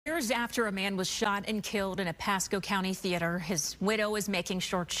Years after a man was shot and killed in a Pasco County theater, his widow is making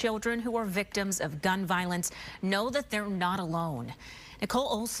sure children who are victims of gun violence know that they're not alone. Nicole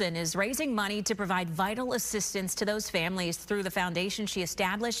Oulson is raising money to provide vital assistance to those families through the foundation she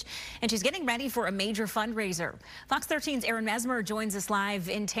established, and she's getting ready for a major fundraiser. Fox 13's Aaron Mesmer joins us live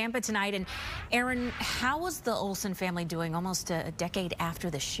in Tampa tonight. And Aaron, how is the Oulson family doing almost a decade after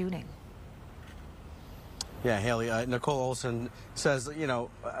the shooting? Yeah, Haley, Nicole Oulson says,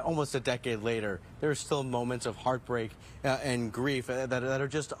 almost a decade later, there are still moments of heartbreak and grief that are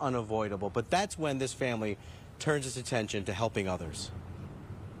just unavoidable. But that's when this family turns its attention to helping others.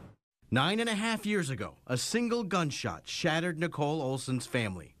 9.5 years ago, a single gunshot shattered Nicole Oulson's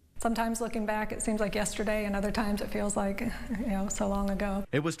family. Sometimes looking back, it seems like yesterday, and other times it feels like, so long ago.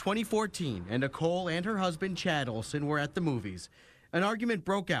 It was 2014, and Nicole and her husband, Chad Oulson, were at the movies. An argument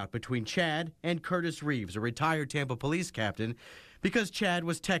broke out between Chad and Curtis Reeves, a retired Tampa police captain, because Chad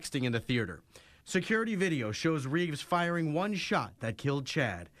was texting in the theater. Security video shows Reeves firing one shot that killed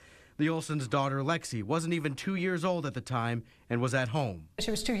Chad. The Oulson's daughter, Lexi, wasn't even 2 years old at the time and was at home.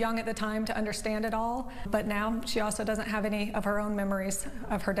 She was too young at the time to understand it all, but now she also doesn't have any of her own memories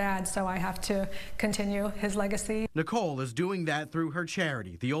of her dad, so I have to continue his legacy. Nicole is doing that through her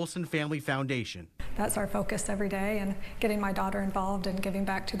charity, the Oulson Family Foundation. That's our focus every day, and getting my daughter involved and giving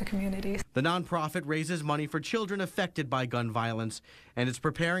back to the community. The nonprofit raises money for children affected by gun violence, and it's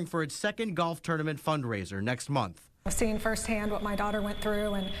preparing for its second golf tournament fundraiser next month. Seeing firsthand what my daughter went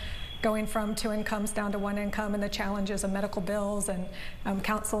through and going from 2 incomes down to 1 income and the challenges of medical bills and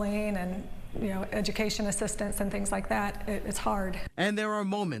counseling and education assistance and things like that, it's hard. And there are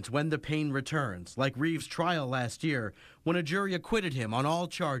moments when the pain returns, like Reeves' trial last year when a jury acquitted him on all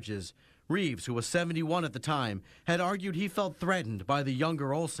charges. Reeves, who was 71 at the time, had argued he felt threatened by the younger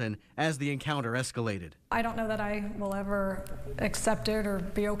Oulson as the encounter escalated. I don't know that I will ever accept it or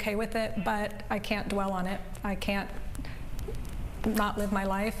be okay with it, but I can't dwell on it. I can't not live my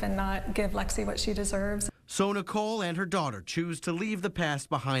life and not give Lexi what she deserves. So Nicole and her daughter choose to leave the past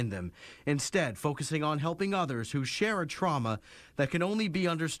behind them, instead focusing on helping others who share a trauma that can only be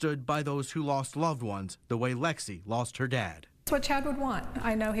understood by those who lost loved ones the way Lexi lost her dad. That's what Chad would want.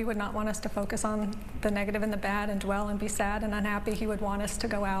 I know he would not want us to focus on the negative and the bad and dwell and be sad and unhappy. He would want us to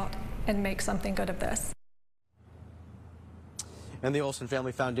go out and make something good of this. And the Oulson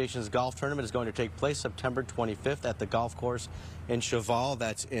Family Foundation's golf tournament is going to take place September 25th at the golf course in Cheval.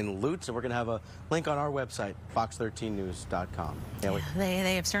 That's in Lutz. And we're going to have a link on our website, fox13news.com.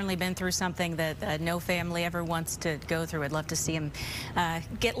 They have certainly been through something that no family ever wants to go through. I'd love to see them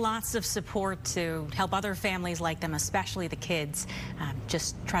get lots of support to help other families like them, especially the kids,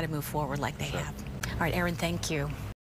 just try to move forward like they have. All right, Aaron, thank you.